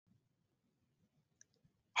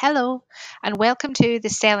Hello, and welcome to the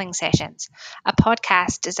Selling Sessions, a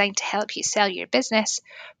podcast designed to help you sell your business,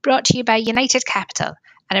 brought to you by United Capital,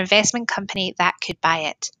 an investment company that could buy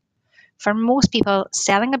it. For most people,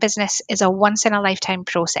 selling a business is a once in a lifetime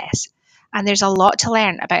process, and there's a lot to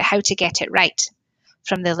learn about how to get it right.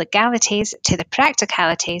 From the legalities to the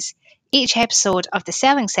practicalities, each episode of the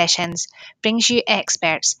Selling Sessions brings you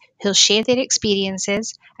experts who'll share their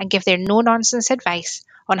experiences and give their no nonsense advice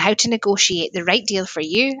on how to negotiate the right deal for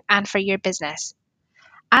you and for your business.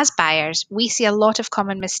 As buyers, we see a lot of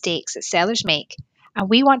common mistakes that sellers make, and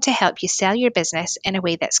we want to help you sell your business in a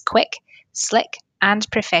way that's quick, slick, and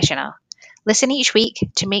professional. Listen each week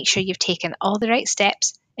to make sure you've taken all the right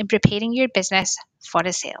steps in preparing your business for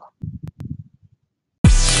a sale.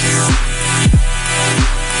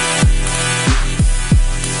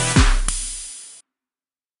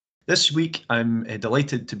 This week, I'm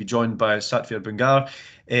delighted to be joined by Satvir Bungar,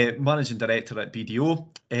 Managing Director at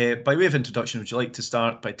BDO. By way of introduction, would you like to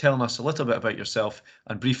start by telling us a little bit about yourself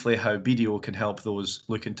and briefly how BDO can help those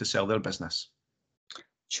looking to sell their business?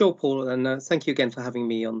 Sure, Paul, and thank you again for having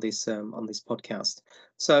me on this podcast.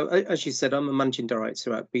 So, as you said, I'm a Managing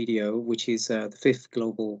Director at BDO, which is the fifth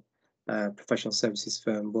global professional services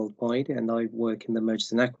firm worldwide, and I work in the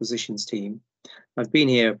mergers and acquisitions team. I've been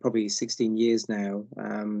here probably 16 years now,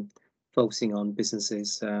 focusing on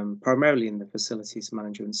businesses primarily in the facilities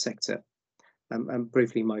management sector. And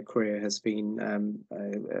briefly, my career has been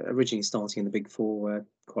originally starting in the Big Four,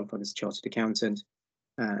 qualified as a chartered accountant,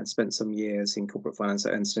 spent some years in corporate finance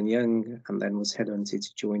at Ernst & Young, and then was headhunted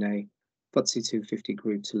to join a FTSE 250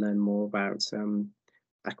 group to learn more about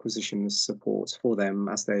acquisition support for them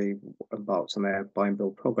as they embarked on their buy and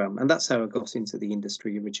build program. And that's how I got into the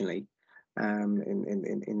industry originally,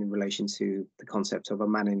 in relation to the concept of a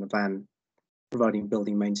man in a van providing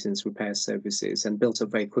building maintenance repair services, and built up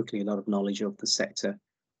very quickly a lot of knowledge of the sector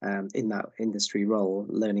in that industry role,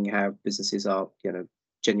 learning how businesses are,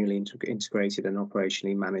 genuinely integrated and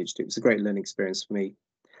operationally managed. It was a great learning experience for me.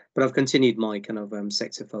 But I've continued my kind of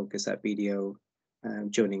sector focus at BDO,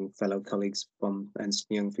 joining fellow colleagues from Ernst &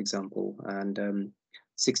 Young, for example, and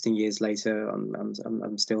 16 years later,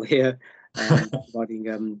 I'm still here, providing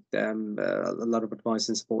a lot of advice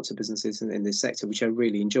and support to businesses in this sector, which I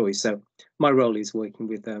really enjoy. So my role is working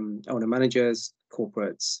with owner managers,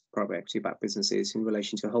 corporates, private equity-backed businesses in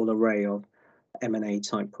relation to a whole array of M&A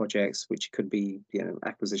type projects, which could be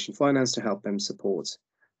acquisition finance to help them support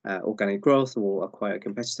organic growth or acquire a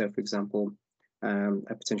competitor, for example,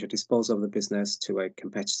 a potential disposal of the business to a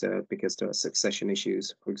competitor because there are succession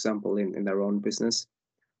issues, for example, in their own business,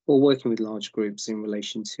 or working with large groups in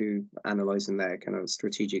relation to analysing their kind of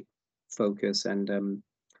strategic focus and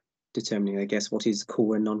determining, I guess, what is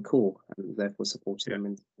core and non-core, and therefore supporting them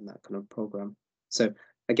in that kind of program. So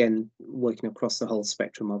again, working across the whole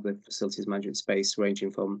spectrum of the facilities management space,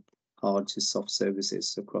 ranging from hard to soft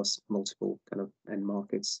services across multiple kind of end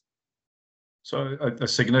markets. So a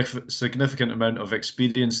significant amount of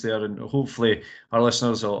experience there, and hopefully our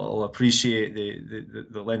listeners will appreciate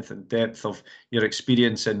the length and depth of your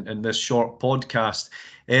experience in this short podcast.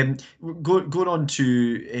 Going on to,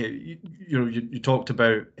 you talked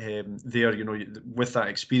about there, with that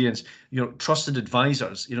experience, trusted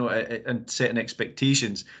advisors, and setting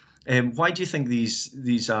expectations. Why do you think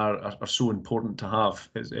these are so important to have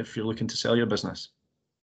if you're looking to sell your business?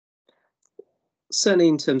 Certainly,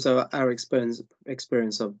 in terms of our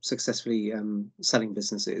experience of successfully selling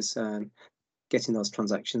businesses and getting those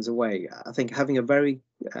transactions away, I think having a very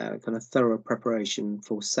kind of thorough preparation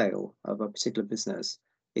for sale of a particular business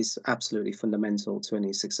is absolutely fundamental to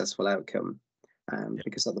any successful outcome.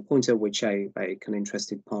 Because at the point at which a kind of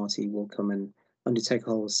interested party will come and undertake a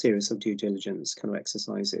whole series of due diligence kind of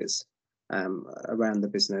exercises around the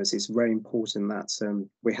business, it's very important that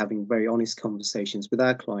we're having very honest conversations with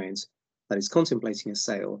our clients that is contemplating a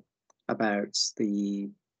sale about the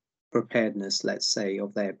preparedness, let's say,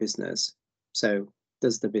 of their business. So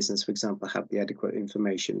does the business, for example, have the adequate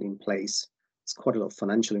information in place? It's quite a lot of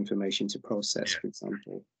financial information to process, for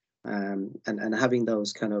example. And having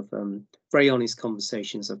those kind of very honest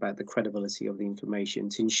conversations about the credibility of the information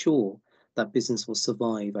to ensure that business will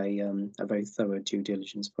survive a very thorough due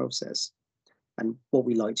diligence process. And what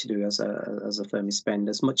we like to do as a firm is spend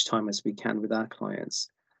as much time as we can with our clients,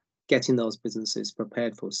 getting those businesses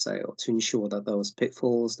prepared for sale to ensure that those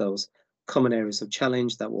pitfalls, those common areas of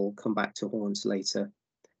challenge that will come back to haunt later,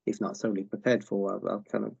 if not thoroughly prepared for, are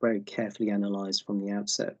kind of very carefully analysed from the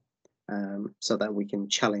outset, so that we can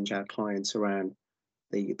challenge our clients around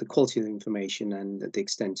the quality of the information and the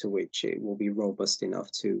extent to which it will be robust enough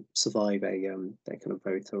to survive a kind of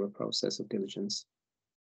very thorough process of diligence.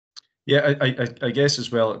 Yeah, I guess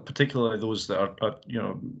as well, particularly those that are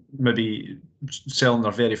maybe selling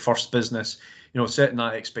their very first business, setting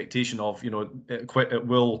that expectation of, it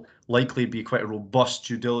will likely be quite a robust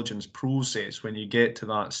due diligence process when you get to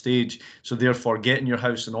that stage. So therefore, getting your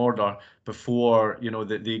house in order before,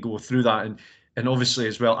 that they go through that, and obviously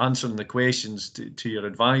as well answering the questions to your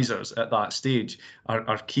advisors at that stage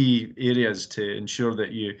are key areas to ensure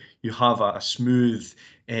that you have a smooth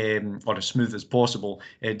or as smooth as possible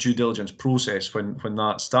due diligence process when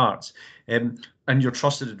that starts. And your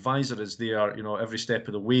trusted advisor is there, every step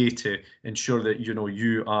of the way to ensure that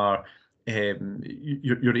you are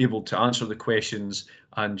you're able to answer the questions,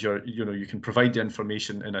 and you can provide the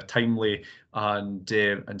information in a timely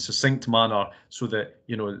and succinct manner, so that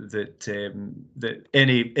that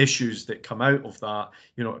any issues that come out of that,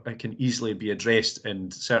 it can easily be addressed.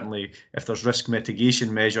 And certainly, if there's risk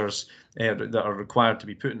mitigation measures that are required to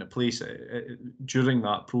be put into place during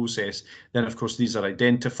that process, then of course these are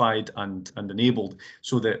identified and enabled,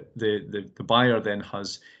 so that the buyer then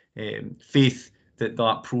has faith that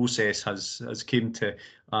that process has came to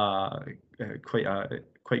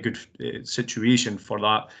quite good situation for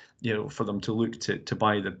that, for them to look to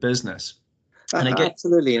buy the business. And I get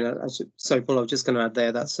Absolutely, and sorry, Paul, I was just going to add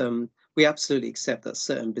there. That's we absolutely accept that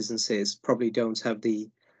certain businesses probably don't have the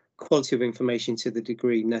quality of information to the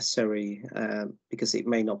degree necessary, because it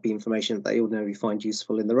may not be information that they ordinarily find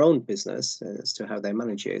useful in their own business as to how they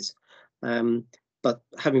manage it. But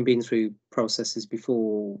having been through processes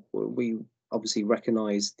before, we obviously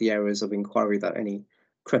recognise the areas of inquiry that any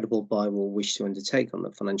credible buyer will wish to undertake on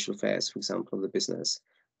the financial affairs, for example, of the business.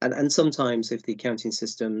 And sometimes if the accounting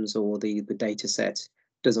systems or the data set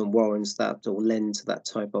doesn't warrant that or lend to that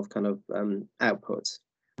type of kind of output.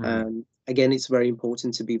 Again, it's very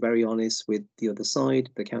important to be very honest with the other side,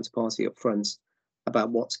 the counterparty up front, about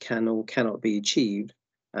what can or cannot be achieved,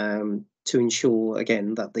 to ensure,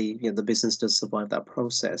 again, that the business does survive that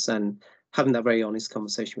process. And having that very honest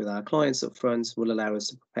conversation with our clients up front will allow us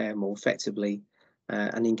to prepare more effectively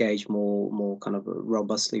and engage more kind of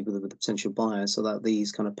robustly with the potential buyer, so that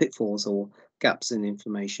these kind of pitfalls or gaps in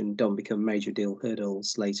information don't become major deal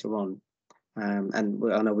hurdles later on. And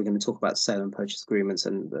I know we're going to talk about sale and purchase agreements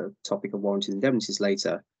and the topic of warranties and indemnities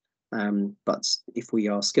later. But if we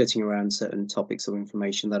are skirting around certain topics of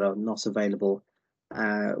information that are not available,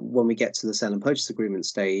 when we get to the sale and purchase agreement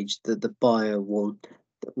stage, the buyer will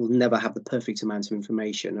never have the perfect amount of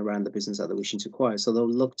information around the business that they're wishing to acquire. So they'll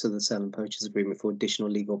look to the sale and purchase agreement for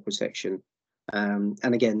additional legal protection. And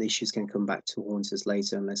again, the issues can come back to haunt us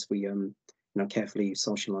later unless we carefully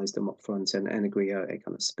socialise them up front and agree a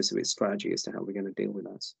kind of specific strategy as to how we're going to deal with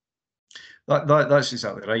that. That's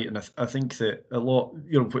exactly right. And I think that a lot,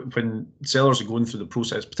 when sellers are going through the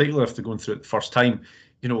process, particularly if they're going through it the first time,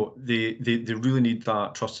 they really need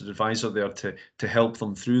that trusted advisor there to help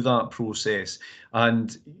them through that process.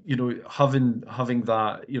 And having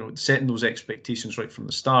that, setting those expectations right from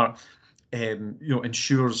the start,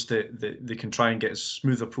 ensures that they can try and get as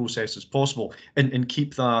smooth a process as possible, and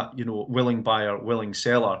keep that, willing buyer, willing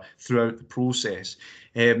seller throughout the process.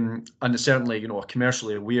 And certainly, a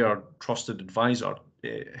commercially aware, trusted advisor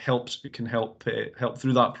can help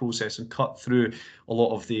through that process and cut through a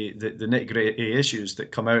lot of the nitty-gritty issues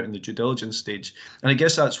that come out in the due diligence stage. And I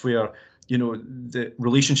guess that's where the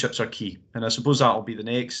relationships are key. And I suppose that'll be the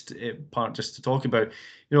next part, just to talk about.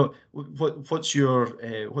 What's your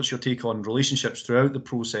take on relationships throughout the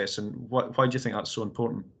process, and why do you think that's so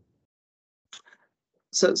important?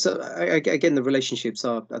 So again, the relationships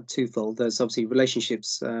are twofold. There's obviously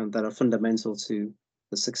relationships that are fundamental to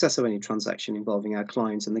the success of any transaction involving our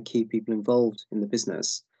clients and the key people involved in the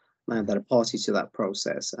business that are party to that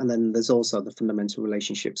process. And then there's also the fundamental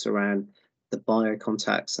relationships around the buyer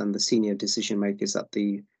contacts and the senior decision makers at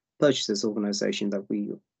the purchasers organization that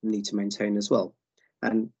we need to maintain as well.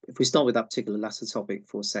 And if we start with that particular latter topic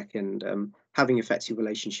for a second, having effective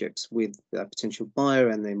relationships with a potential buyer,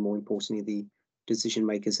 and then more importantly, the decision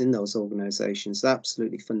makers in those organizations, is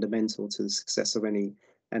absolutely fundamental to the success of any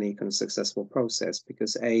kind of successful process,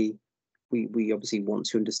 because we obviously want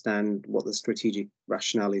to understand what the strategic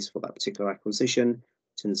rationale is for that particular acquisition,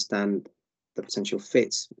 to understand the potential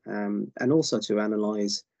fit, and also to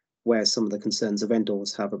analyze where some of the concerns the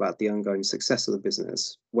vendors have about the ongoing success of the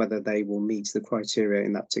business, whether they will meet the criteria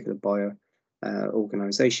in that particular buyer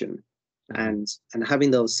organization. And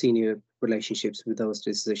having those senior relationships with those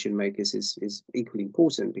decision makers is equally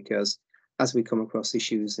important, because as we come across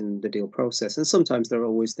issues in the deal process, and sometimes there are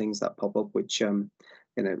always things that pop up which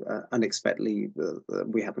unexpectedly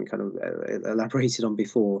we haven't kind of elaborated on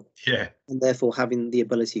before. Yeah. And therefore having the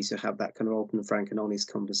ability to have that kind of open, frank and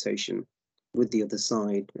honest conversation with the other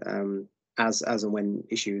side as and when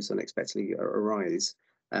issues unexpectedly arise,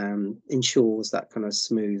 ensures that kind of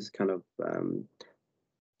smooth kind of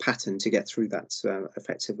pattern to get through that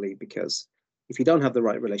effectively. Because if you don't have the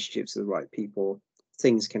right relationships with the right people,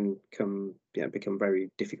 things can become very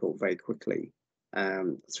difficult very quickly,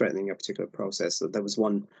 threatening a particular process. So there was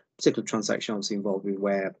one particular transaction I was involved with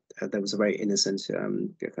where there was a very innocent,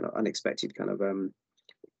 kind of unexpected kind of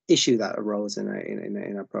issue that arose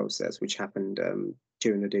in a process which happened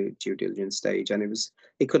during the due diligence stage, and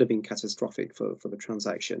it could have been catastrophic for the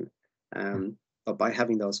transaction. But by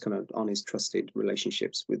having those kind of honest, trusted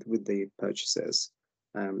relationships with the purchasers,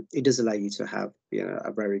 it does allow you to have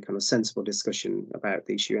a very kind of sensible discussion about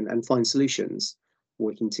the issue and find solutions,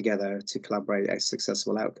 working together to collaborate a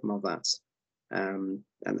successful outcome of that. And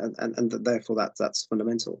therefore that's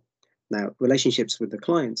fundamental. Now, relationships with the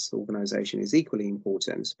client's organization is equally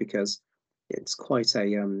important, because it's quite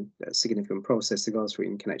a significant process to go through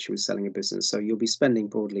in connection with selling a business. So you'll be spending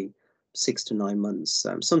broadly 6 to 9 months,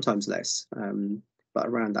 sometimes less, but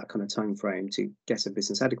around that kind of time frame, to get a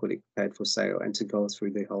business adequately prepared for sale and to go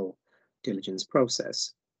through the whole diligence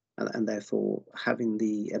process. And therefore, having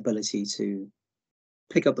the ability to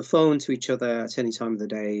pick up the phone to each other at any time of the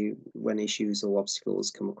day when issues or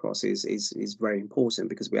obstacles come across is very important,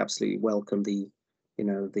 because we absolutely welcome the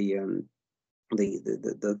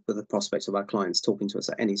prospect of our clients talking to us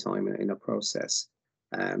at any time in a process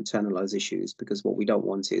to analyze issues. Because what we don't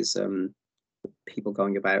want is people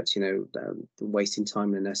going about wasting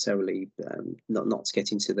time unnecessarily, not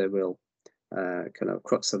getting to the real kind of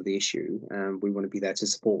crux of the issue. We want to be there to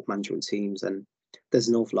support management teams, and there's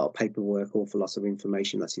an awful lot of paperwork, awful lot of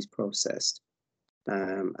information that is processed,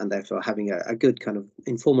 and therefore having a good kind of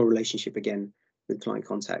informal relationship again with client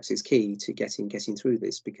contacts is key to getting through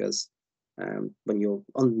this. Because when you're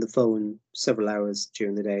on the phone several hours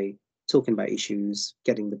during the day talking about issues,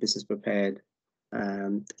 getting the business prepared,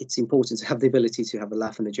 it's important to have the ability to have a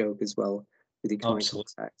laugh and a joke as well with your client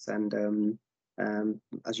contacts. And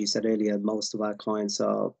as you said earlier, most of our clients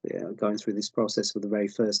are going through this process for the very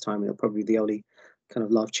first time. It'll probably be the only kind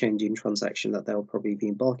of life-changing transaction that they'll probably be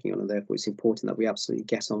embarking on, and therefore it's important that we absolutely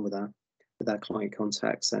get on with our client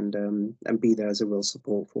contacts and be there as a real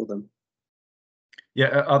support for them.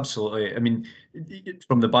 Yeah, absolutely. I mean,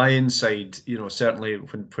 from the buy-in side, certainly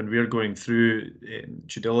when we're going through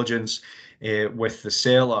due diligence with the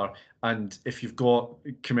seller, and if you've got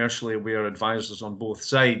commercially aware advisors on both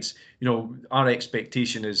sides, our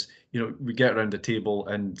expectation is, we get around the table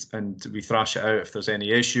and we thrash it out if there's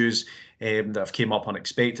any issues that have came up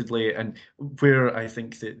unexpectedly. And where I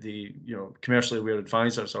think that the commercially aware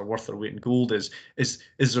advisors are worth their weight in gold is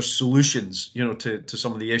there solutions to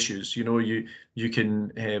some of the issues. You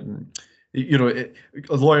can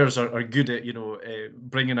lawyers are good at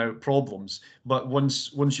bringing out problems, but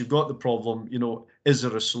once you've got the problem, is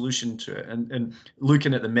there a solution to it, and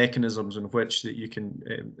looking at the mechanisms in which that you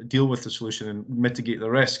can deal with the solution and mitigate the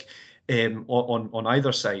risk on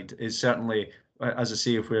either side is certainly, as I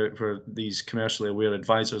say, where these commercially aware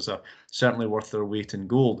advisors are certainly worth their weight in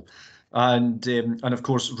gold. And of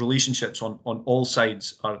course, relationships on all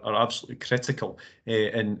sides are absolutely critical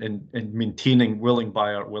in maintaining willing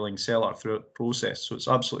buyer, willing seller throughout the process. So it's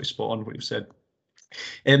absolutely spot on what you've said.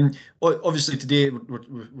 Obviously, today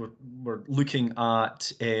we're looking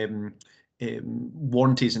at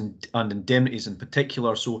warranties and indemnities in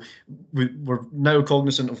particular. So we're now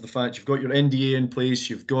cognizant of the fact you've got your NDA in place,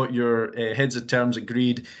 you've got your heads of terms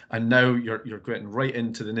agreed, and now you're getting right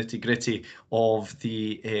into the nitty-gritty of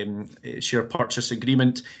the share purchase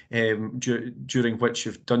agreement, during which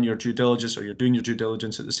you've done your due diligence, or you're doing your due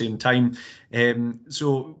diligence at the same time.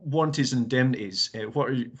 So warranties and indemnities, what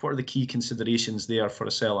are the key considerations there for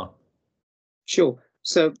a seller? Sure.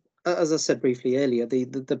 So as I said briefly earlier,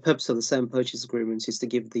 the purpose of the sale and purchase agreement is to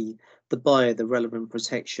give the buyer the relevant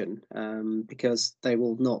protection, because they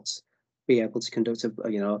will not be able to conduct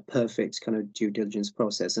a perfect kind of due diligence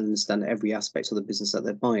process and understand every aspect of the business that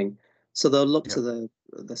they're buying. So they'll look to the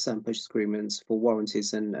sale and purchase agreements for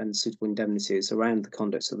warranties and suitable indemnities around the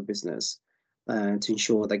conduct of the business, to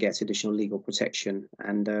ensure they get additional legal protection.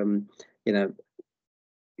 And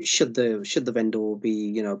should the vendor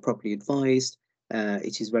be properly advised,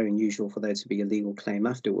 it is very unusual for there to be a legal claim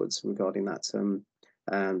afterwards regarding that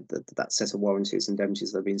that set of warranties and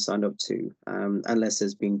indemnities that have been signed up to, unless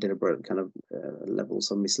there's been deliberate kind of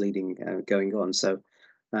levels of misleading going on. So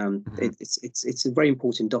it's a very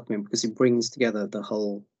important document, because it brings together the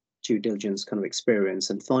whole due diligence kind of experience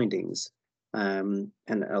and findings. And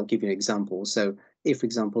I'll give you an example. So if, for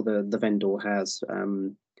example, the vendor has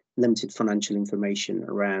limited financial information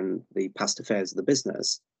around the past affairs of the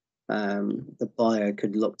business, the buyer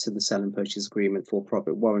could look to the sale and purchase agreement for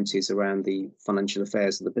appropriate warranties around the financial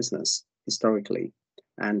affairs of the business historically.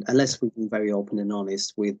 And unless we've been very open and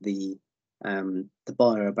honest with the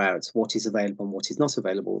buyer about what is available and what is not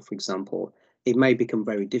available, for example, it may become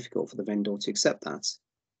very difficult for the vendor to accept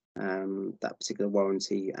that particular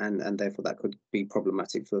warranty, and therefore that could be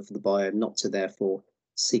problematic for the buyer not to therefore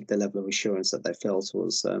seek the level of assurance that they felt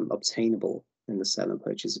was obtainable in the sale and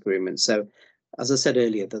purchase agreement. So, as I said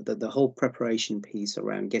earlier, the whole preparation piece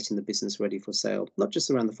around getting the business ready for sale, not just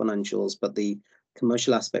around the financials, but the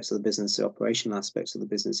commercial aspects of the business, the operational aspects of the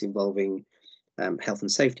business involving health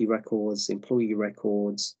and safety records, employee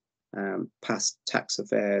records, past tax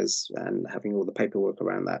affairs, and having all the paperwork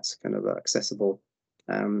around that kind of accessible.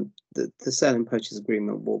 The sale and purchase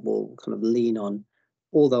agreement will kind of lean on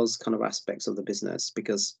all those kind of aspects of the business,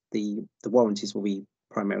 because the warranties will be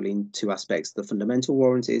primarily in two aspects: the fundamental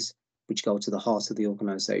warranties, which go to the heart of the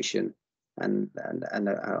organization, and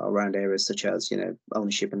around areas such as, you know,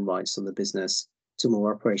 ownership and rights of the business, to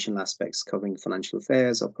more operational aspects covering financial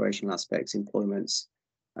affairs, operational aspects, employments,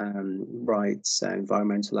 rights,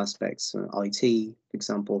 environmental aspects, IT, for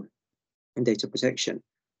example, and data protection.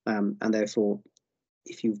 And therefore,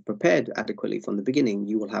 if you've prepared adequately from the beginning,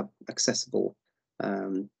 you will have accessible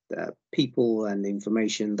people and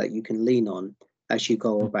information that you can lean on as you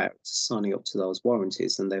go about signing up to those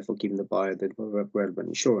warranties, and therefore giving the buyer the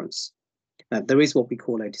relevant assurance. There is what we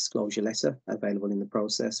call a disclosure letter available in the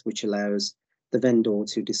process, which allows the vendor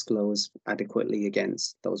to disclose adequately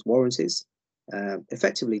against those warranties,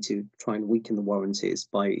 effectively to try and weaken the warranties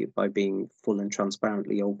by being full and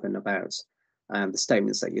transparently open about the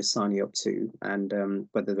statements that you're signing up to, and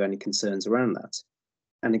whether there are any concerns around that.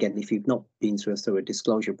 And again, if you've not been through a thorough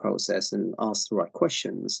disclosure process and asked the right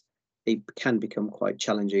questions, it can become quite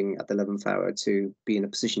challenging at the 11th hour to be in a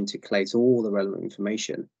position to collate all the relevant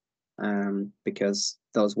information, because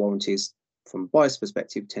those warranties, from a buyer's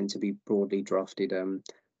perspective, tend to be broadly drafted and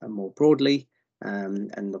more broadly,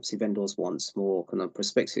 and obviously vendors want more kind of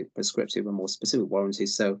prescriptive and more specific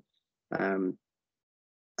warranties. So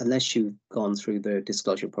unless you've gone through the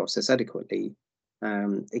disclosure process adequately,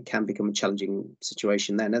 it can become a challenging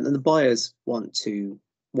situation then. And the buyers want you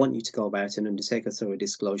to go about and undertake a thorough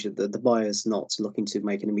disclosure. The buyer's not looking to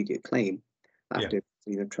make an immediate claim after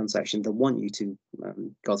the transaction. They want you to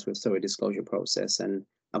go through a thorough disclosure process, and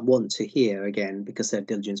want to hear, again, because their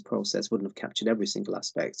diligence process wouldn't have captured every single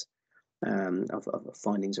aspect of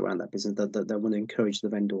findings around that business, that they want to encourage the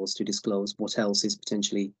vendors to disclose what else is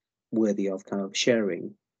potentially worthy of kind of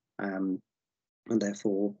sharing. And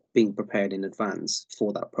therefore, being prepared in advance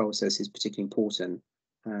for that process is particularly important,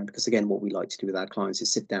 because again, what we like to do with our clients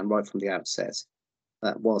is sit down right from the outset.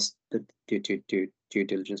 Whilst the due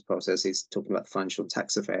diligence process is talking about the financial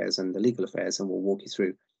tax affairs and the legal affairs, and we'll walk you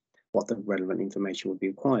through what the relevant information would be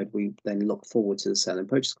required, we then look forward to the sale and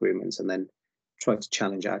purchase agreements, and then try to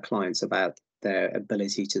challenge our clients about their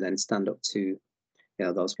ability to then stand up to, you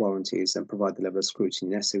know, those warranties and provide the level of scrutiny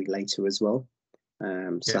necessary later as well.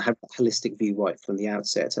 So having a holistic view right from the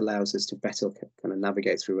outset allows us to better kind of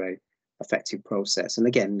navigate through a effective process. And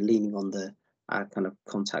again, leaning on our kind of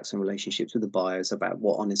contacts and relationships with the buyers about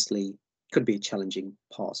what honestly could be a challenging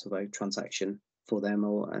part of a transaction for them,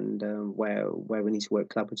 and where we need to work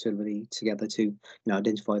collaboratively together to, you know,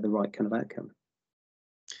 identify the right kind of outcome.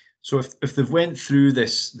 So if they've went through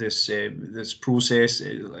this process,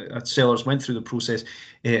 sellers went through the process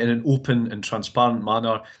in an open and transparent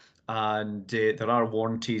manner, and there are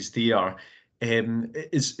warranties there,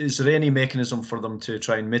 is there any mechanism for them to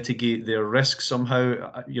try and mitigate their risk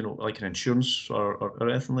somehow, you know, like an insurance or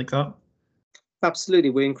anything like that? Absolutely.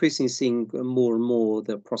 We're increasingly seeing more and more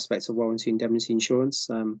the prospects of warranty indemnity insurance.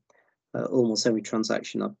 Almost every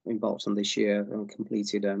transaction I've involved on this year and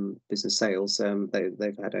completed business sales,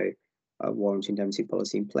 they've had a warranty indemnity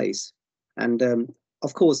policy in place. And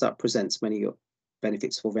of course, that presents many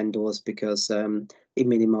benefits for vendors, because it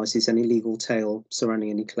minimises any legal tail surrounding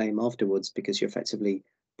any claim afterwards, because you're effectively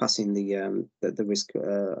passing the risk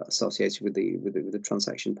associated with the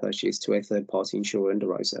transaction purchase to a third-party insurer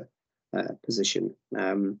underwriter position.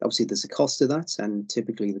 Obviously, there's a cost to that, and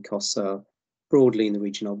typically the costs are broadly in the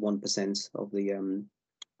region of 1% of the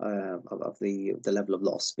level of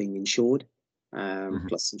loss being insured,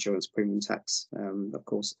 plus insurance premium tax, of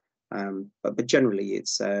course. But generally,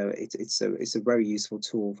 it's a very useful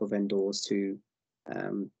tool for vendors to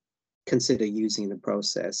consider using in the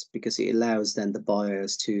process, because it allows then the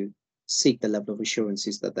buyers to seek the level of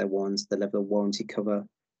assurances that they want, the level of warranty cover,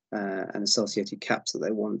 and associated caps that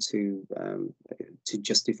they want to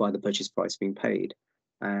justify the purchase price being paid,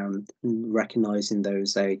 recognizing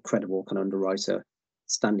those a credible kind of underwriter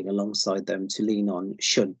standing alongside them to lean on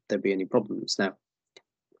should there be any problems. Now,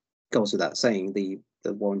 goes without saying, the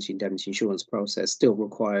warranty indemnity insurance process still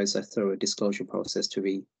requires a thorough disclosure process to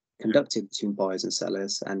be conducted between buyers and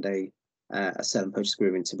sellers, and a sale and purchase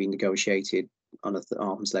agreement to be negotiated on an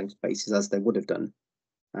arm's length basis, as they would have done.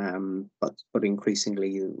 But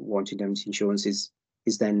increasingly, warranty indemnity insurance is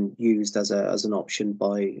then used as an option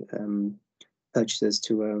by purchasers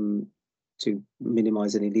to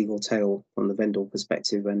minimise any legal tail from the vendor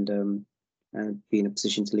perspective, and be in a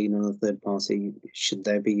position to lean on a third party should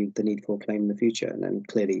there be the need for a claim in the future. And then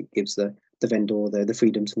clearly gives the vendor the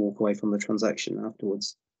freedom to walk away from the transaction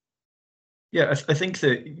afterwards. Yeah, I think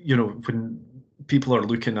that, when people are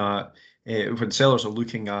looking at, when sellers are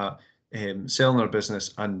looking at selling their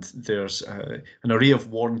business, and there's an array of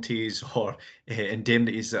warranties or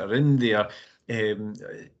indemnities that are in there,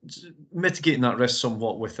 mitigating that risk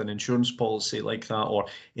somewhat with an insurance policy like that, or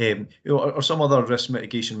or some other risk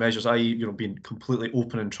mitigation measures, i.e., being completely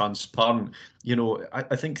open and transparent.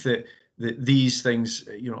 I think that these things,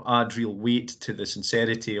 add real weight to the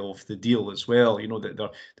sincerity of the deal as well.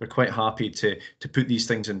 That they're quite happy to put these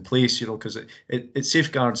things in place, because it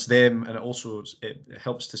safeguards them, and it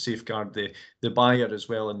helps to safeguard the buyer as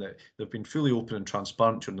well, and that they've been fully open and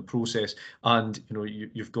transparent during the process. And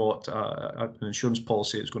you've got an insurance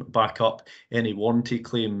policy that's going to back up any warranty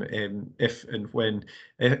claim if and when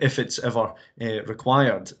if it's ever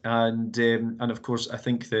required. And of course, I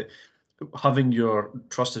think that having your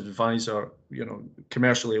trusted advisor,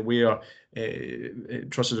 commercially aware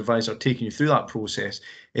trusted advisor taking you through that process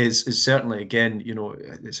is certainly, again,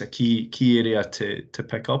 it's a key area to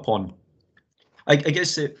pick up on. I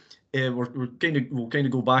guess that we'll kind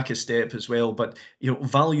of go back a step as well, but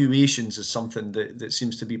valuations is something that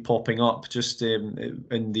seems to be popping up just in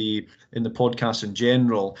the podcast in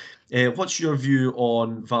general. What's your view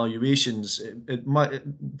on valuations?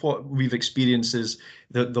 What we've experienced is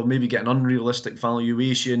that they'll maybe get an unrealistic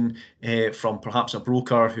valuation from perhaps a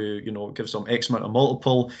broker who gives them X amount of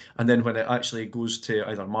multiple, and then when it actually goes to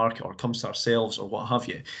either market or comes to ourselves or what have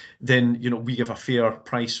you, then we give a fair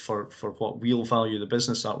price for what we'll value the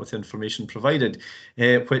business at with information provided,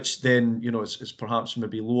 which then is perhaps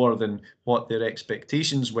maybe lower than what their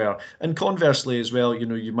expectations were. And conversely as well,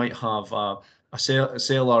 you might have a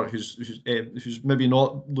seller who's maybe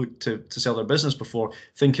not looked to sell their business before,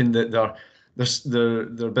 thinking that their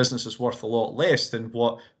business is worth a lot less than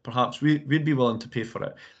what perhaps we'd be willing to pay for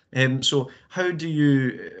it. So how do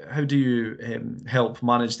you help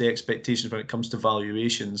manage the expectations when it comes to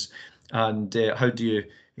valuations, and how do you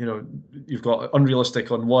you've got unrealistic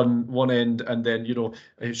on one end, and then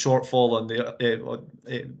a shortfall on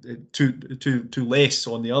the too less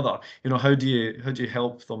on the other? How do you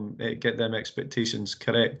help them get them expectations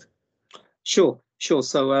correct? Sure.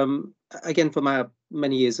 So again, from our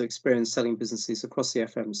many years of experience selling businesses across the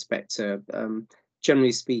FM sector,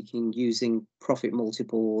 generally speaking, using profit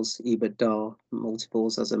multiples, EBITDA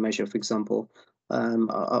multiples as a measure, for example,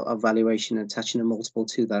 a valuation, attaching a multiple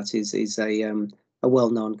to that is a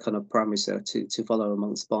well-known kind of parameter to follow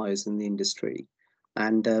amongst buyers in the industry.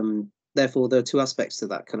 And therefore, there are two aspects to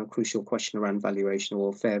that kind of crucial question around valuation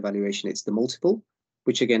or fair valuation. It's the multiple,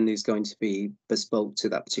 which again is going to be bespoke to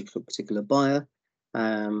that particular buyer,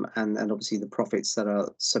 and obviously the profits that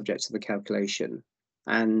are subject to the calculation.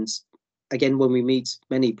 And again, when we meet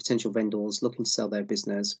many potential vendors looking to sell their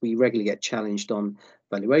business, we regularly get challenged on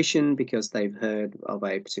valuation because they've heard of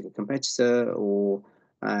a particular competitor or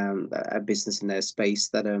a business in their space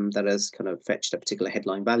that has kind of fetched a particular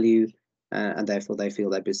headline value, and therefore they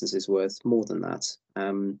feel their business is worth more than that.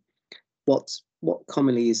 What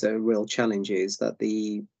commonly is a real challenge is that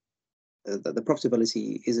the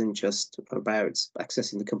profitability isn't just about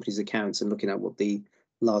accessing the company's accounts and looking at what the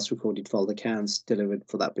last recorded filed accounts delivered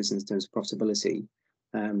for that business in terms of profitability.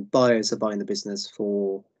 Buyers are buying the business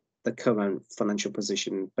for the current financial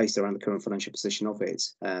position, based around the current financial position of it.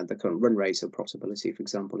 The current run rate of profitability, for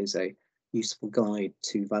example, is a useful guide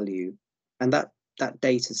to value, and that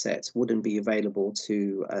data set wouldn't be available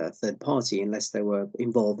to a third party unless they were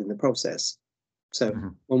involved in the process. So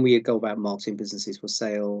when we go about marketing businesses for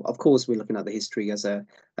sale, of course, we're looking at the history as a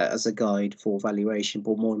guide for valuation,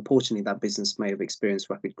 but more importantly, that business may have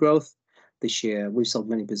experienced rapid growth this year. We've sold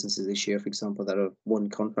many businesses this year, for example, that have won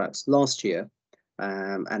contracts last year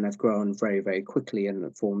and have grown very, very quickly, and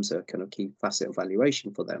it forms a kind of key facet of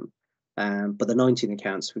valuation for them. But the 19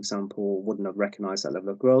 accounts, for example, wouldn't have recognised that level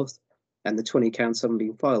of growth, and the 20 accounts haven't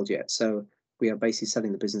been filed yet. So we are basically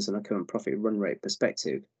selling the business on a current profit run rate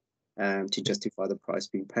perspective to justify the price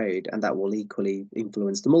being paid, and that will equally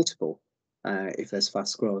influence the multiple if there's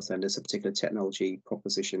fast growth and there's a particular technology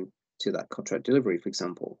proposition to that contract delivery, for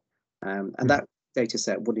example. And that data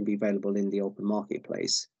set wouldn't be available in the open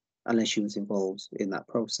marketplace unless you was involved in that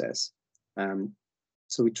process.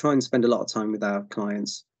 So we try and spend a lot of time with our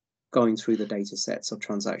clients going through the data sets of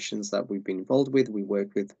transactions that we've been involved with. We work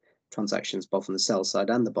with transactions both on the sell side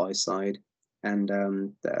and the buy side. And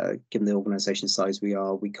given the organization size we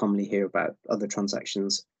are, we commonly hear about other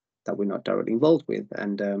transactions that we're not directly involved with,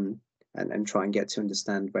 and try and get to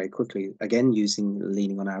understand very quickly, again,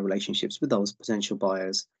 leaning on our relationships with those potential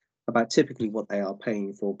buyers, about typically what they are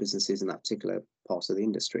paying for businesses in that particular part of the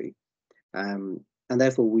industry. And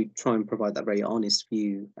therefore, we try and provide that very honest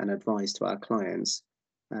view and advice to our clients,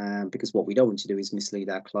 because what we don't want to do is mislead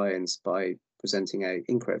our clients by presenting an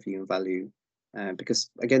incorrect view and value,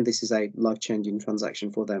 because, again, this is a life-changing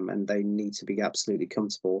transaction for them, and they need to be absolutely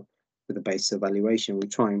comfortable with the base evaluation. We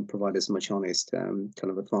try and provide as much honest kind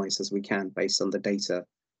of advice as we can based on the data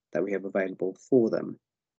that we have available for them.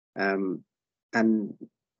 And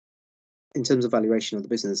in terms of valuation of the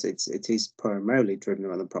business, it is primarily driven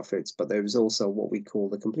around the profits, but there is also what we call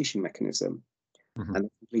the completion mechanism. And the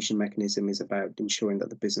completion mechanism is about ensuring that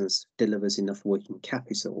the business delivers enough working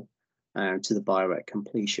capital to the buyer at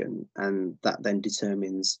completion, and that then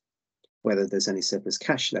determines whether there's any surplus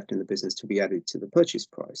cash left in the business to be added to the purchase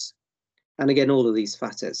price. And again, all of these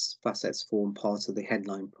facets form part of the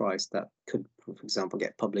headline price that could, for example,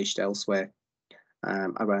 get published elsewhere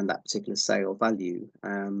around that particular sale value.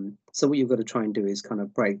 So what you've got to try and do is kind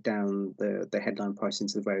of break down the headline price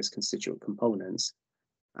into the various constituent components,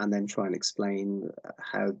 and then try and explain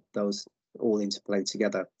how those all interplay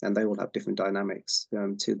together, and they all have different dynamics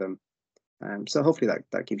to them. So hopefully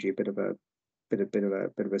that gives you a bit of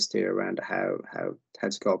a steer around how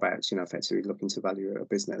to go about, effectively looking to value a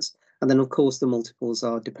business. And then, of course, the multiples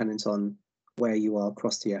are dependent on where you are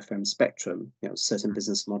across the FM spectrum. Certain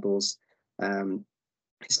business models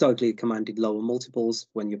historically commanded lower multiples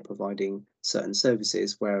when you're providing certain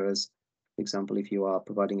services, whereas, for example, if you are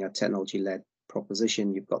providing a technology-led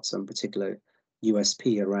proposition, you've got some particular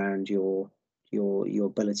USP around your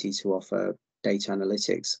ability to offer data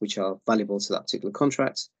analytics, which are valuable to that particular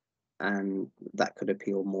contract, and that could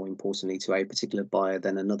appeal more importantly to a particular buyer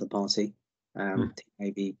than another party.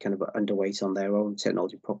 Maybe kind of underweight on their own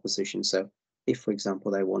technology proposition. So if, for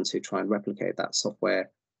example, they want to try and replicate that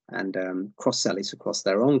software and cross-sell it across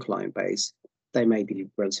their own client base, they may be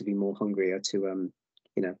relatively more hungrier to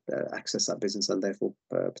access that business, and therefore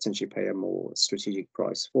potentially pay a more strategic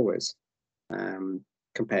price for it,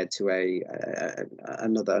 compared to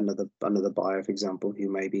another buyer, for example, who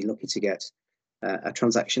may be looking to get a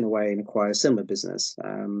transaction away and acquire a similar business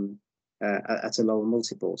at a lower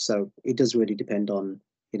multiple. So it does really depend on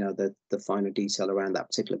the finer detail around that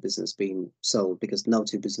particular business being sold, because no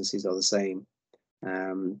two businesses are the same,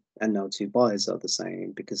 and no two buyers are the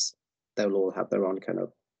same, because they'll all have their own kind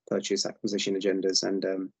of purchase acquisition agendas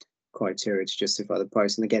and criteria to justify the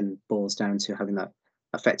price. And again, boils down to having that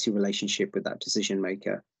effective relationship with that decision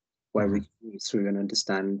maker, where we can move through and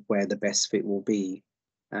understand where the best fit will be,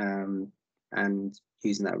 and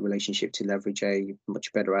using that relationship to leverage a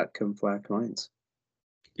much better outcome for our clients.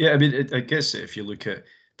 Yeah, I mean, I guess if you look at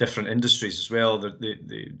different industries as well,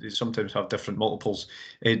 they sometimes have different multiples.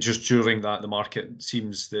 Just during that, the market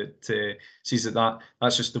sees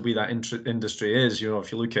that's just the way that industry is.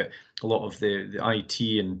 If you look at a lot of the IT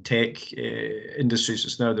and tech industries,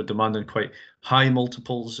 it's now they're demanding quite high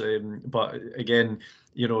multiples. But again,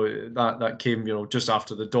 that came just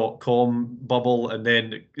after the .com bubble, and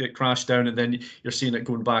then it crashed down, and then you're seeing it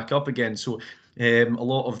going back up again. So a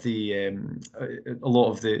lot of the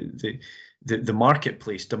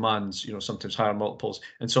marketplace demands sometimes higher multiples,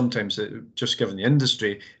 and sometimes just given the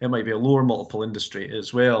industry, it might be a lower multiple industry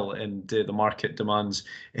as well, and the market demands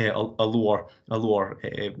a lower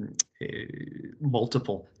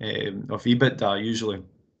multiple of EBITDA usually.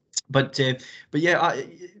 But yeah,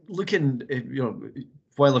 looking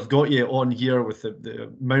while I've got you on here with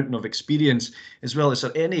the mountain of experience as well, is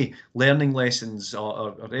there any learning lessons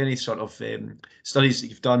or any sort of studies that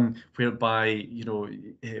you've done whereby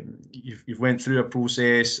you've went through a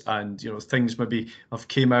process and things maybe have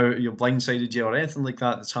came out, blindsided you, or anything like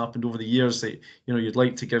that that's happened over the years that you'd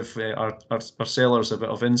like to give our sellers a bit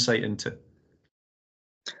of insight into?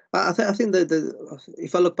 I think that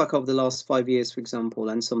if I look back over the last 5 years, for example,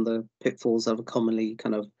 and some of the pitfalls that have commonly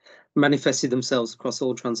kind of manifested themselves across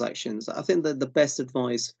all transactions, I think that the best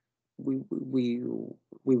advice we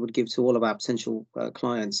would give to all of our potential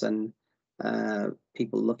clients and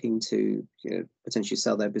people looking to potentially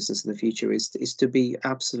sell their business in the future is to be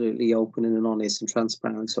absolutely open and honest and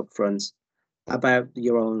transparent up front about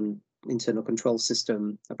your own internal control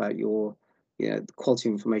system, about your the quality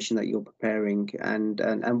of information that you're preparing, and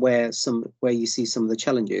where you see some of the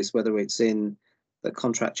challenges, whether it's in the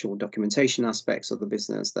contractual documentation aspects of the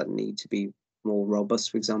business that need to be more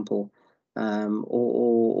robust, for example,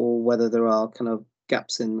 or whether there are kind of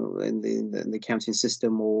gaps in the accounting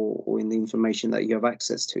system or in the information that you have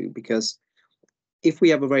access to. Because if we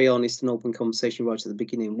have a very honest and open conversation right at the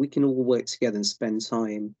beginning, we can all work together and spend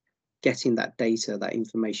time getting that data, that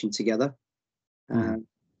information together.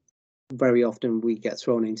 Very often we get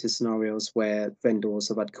thrown into scenarios where vendors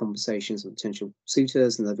have had conversations with potential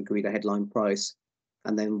suitors and they've agreed a headline price,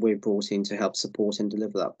 and then we're brought in to help support and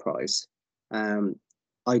deliver that price.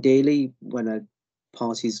 Ideally, when a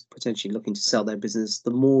party's potentially looking to sell their business,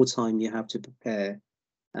 the more time you have to prepare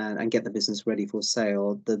and get the business ready for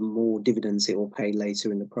sale, the more dividends it will pay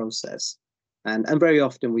later in the process. And very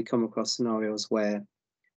often we come across scenarios where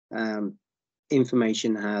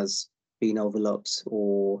information has been overlooked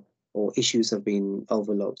or issues have been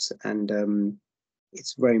overlooked, and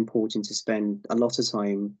it's very important to spend a lot of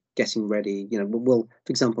time getting ready. We'll,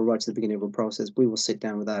 for example, right at the beginning of a process, we will sit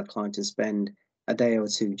down with our client and spend a day or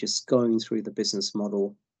two just going through the business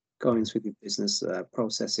model, going through the business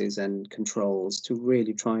processes and controls to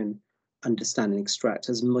really try and understand and extract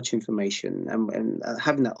as much information, and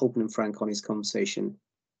having that open and frank, honest conversation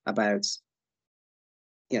about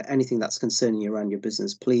anything that's concerning you around your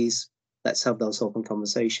business. Please, let's have those open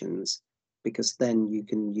conversations, because then you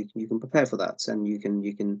can prepare for that, and you can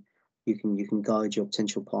guide your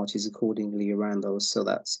potential parties accordingly around those, so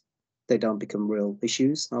that they don't become real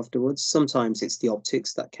issues afterwards. Sometimes it's the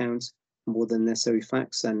optics that count more than necessary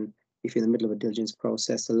facts, and if you're in the middle of a diligence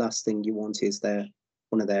process, the last thing you want is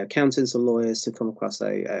one of their accountants or lawyers to come across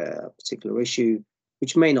a particular issue,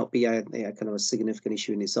 which may not be a kind of a significant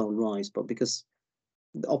issue in its own right, but because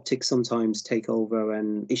the optics sometimes take over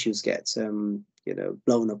and issues get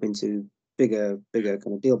blown up into bigger kind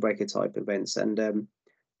of deal breaker type events, and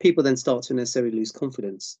people then start to necessarily lose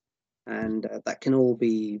confidence, and that can all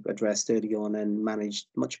be addressed early on and managed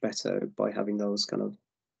much better by having those kind of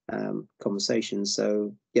conversations.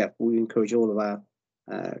 So yeah, we encourage all of our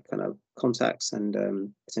kind of contacts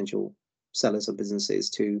and potential sellers of businesses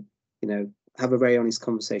to have a very honest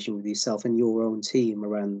conversation with yourself and your own team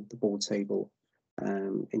around the board table,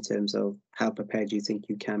 in terms of how prepared you think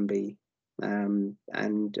you can be, and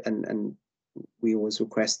we always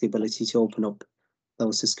request the ability to open up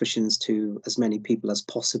those discussions to as many people as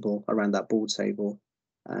possible around that board table,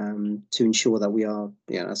 to ensure that we are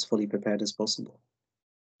as fully prepared as possible.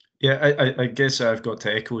 Yeah, I guess I've got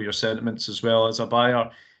to echo your sentiments as well. As a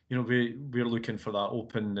buyer, we're looking for that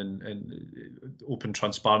open and open,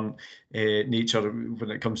 transparent nature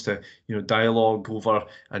when it comes to dialogue over,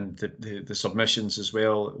 and the submissions as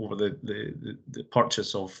well over the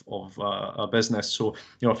purchase of a business. So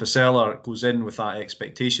if a seller goes in with that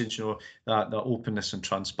expectations, that openness and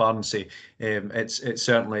transparency, it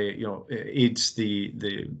certainly it aids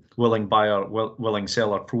the willing buyer, willing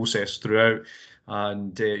seller process throughout.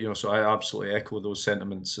 And so I absolutely echo those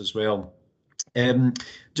sentiments as well.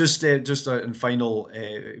 Just in final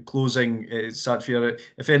closing, Satvir,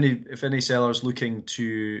 if any sellers looking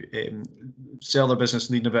to sell their business,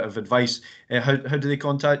 needing a bit of advice, how do they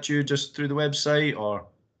contact you? Just through the website, or?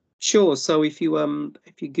 Sure. So if you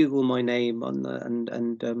Google my name and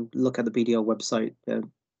look at the BDO website,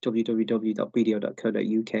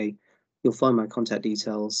 www.bdo.co.uk, you'll find my contact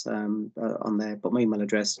details on there. But my email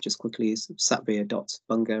address, just quickly, is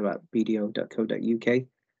satvir.bungar@bdo.co.uk.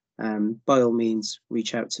 By all means,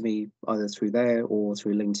 reach out to me either through there or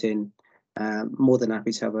through LinkedIn. More than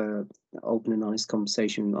happy to have an open and honest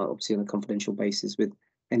conversation, obviously on a confidential basis, with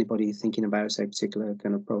anybody thinking about a particular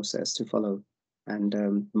kind of process to follow.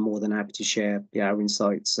 And more than happy to share our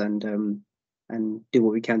insights and do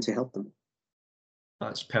what we can to help them.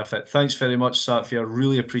 That's perfect. Thanks very much, Satvir.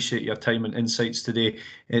 Really appreciate your time and insights today.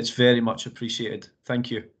 It's very much appreciated. Thank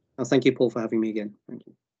you. Oh, thank you, Paul, for having me again. Thank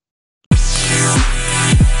you.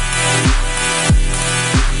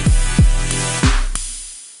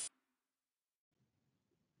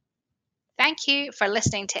 Thank you for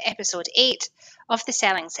listening to episode 8 of the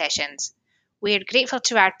Selling Sessions. We are grateful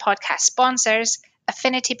to our podcast sponsors,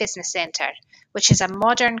 Affinity Business Centre, which is a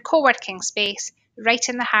modern co-working space right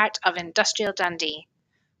in the heart of industrial Dundee.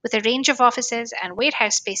 With a range of offices and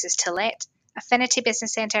warehouse spaces to let, Affinity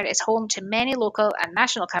Business Centre is home to many local and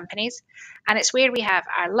national companies, and it's where we have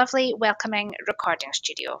our lovely, welcoming recording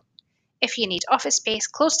studio. If you need office space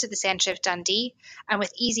close to the centre of Dundee and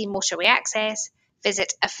with easy motorway access,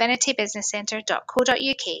 visit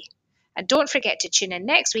affinitybusinesscentre.co.uk. And don't forget to tune in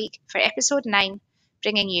next week for episode 9,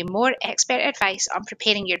 bringing you more expert advice on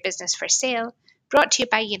preparing your business for sale brought to you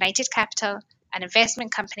by United Capital, an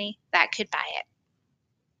investment company that could buy it.